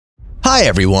Hi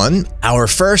everyone! Our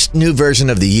first new version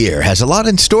of the year has a lot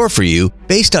in store for you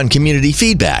based on community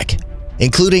feedback,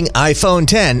 including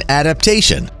iPhone X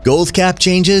adaptation, gold cap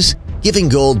changes, giving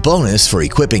gold bonus for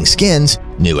equipping skins,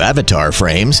 new avatar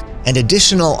frames, and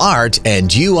additional art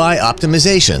and UI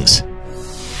optimizations.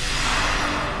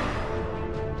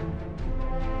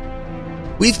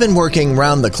 We've been working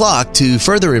round the clock to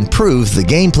further improve the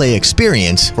gameplay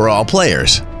experience for all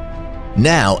players.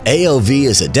 Now, AOV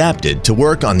is adapted to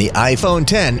work on the iPhone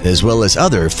X as well as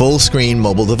other full-screen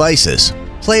mobile devices.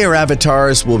 Player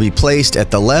avatars will be placed at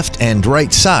the left and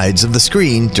right sides of the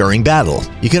screen during battle.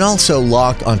 You can also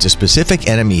lock onto specific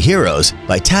enemy heroes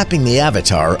by tapping the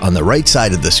avatar on the right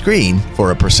side of the screen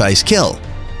for a precise kill.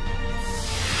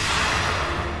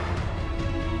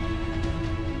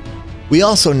 We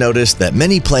also noticed that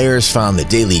many players found the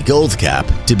daily gold cap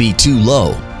to be too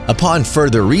low. Upon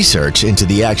further research into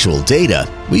the actual data,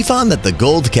 we found that the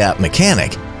gold cap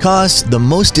mechanic caused the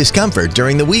most discomfort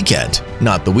during the weekend,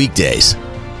 not the weekdays.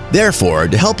 Therefore,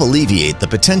 to help alleviate the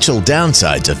potential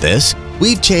downsides of this,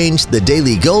 we've changed the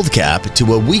daily gold cap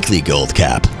to a weekly gold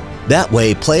cap. That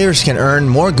way, players can earn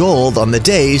more gold on the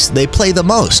days they play the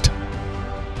most.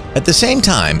 At the same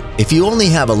time, if you only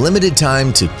have a limited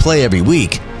time to play every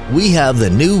week, we have the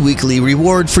new weekly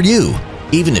reward for you.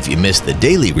 Even if you miss the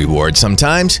daily reward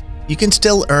sometimes, you can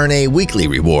still earn a weekly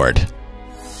reward.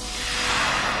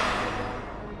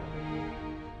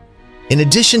 In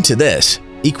addition to this,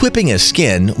 equipping a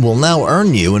skin will now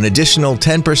earn you an additional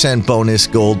 10% bonus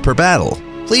gold per battle.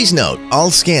 Please note,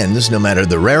 all skins, no matter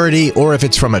the rarity or if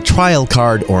it's from a trial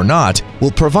card or not,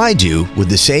 will provide you with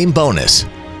the same bonus.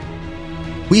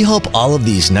 We hope all of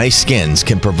these nice skins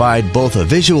can provide both a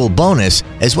visual bonus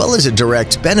as well as a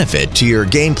direct benefit to your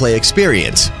gameplay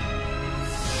experience.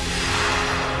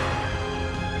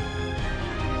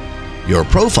 Your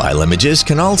profile images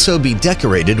can also be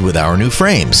decorated with our new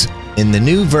frames. In the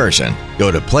new version,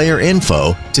 go to Player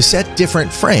Info to set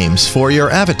different frames for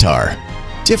your avatar.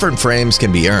 Different frames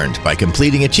can be earned by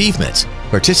completing achievements,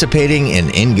 participating in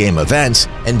in-game events,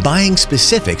 and buying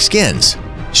specific skins.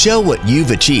 Show what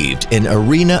you've achieved in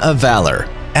Arena of Valor.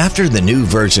 After the new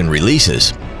version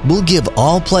releases, we'll give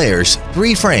all players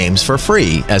 3 frames for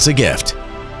free as a gift.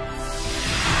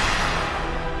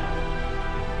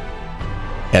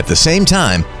 At the same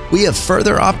time, we have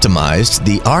further optimized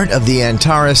the art of the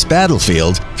Antares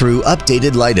battlefield through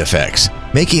updated light effects,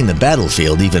 making the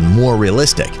battlefield even more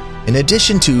realistic. In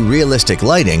addition to realistic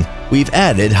lighting, we've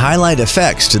added highlight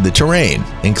effects to the terrain,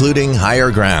 including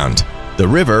higher ground, the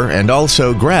river, and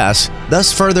also grass,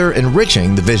 thus further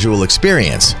enriching the visual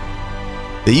experience.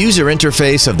 The user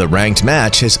interface of the ranked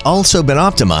match has also been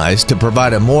optimized to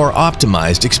provide a more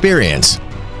optimized experience.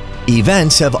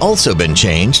 Events have also been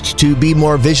changed to be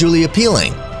more visually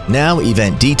appealing. Now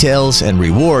event details and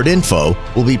reward info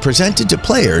will be presented to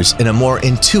players in a more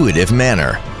intuitive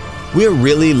manner. We're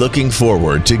really looking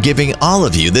forward to giving all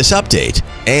of you this update,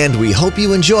 and we hope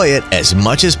you enjoy it as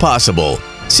much as possible.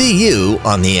 See you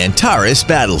on the Antares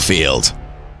battlefield.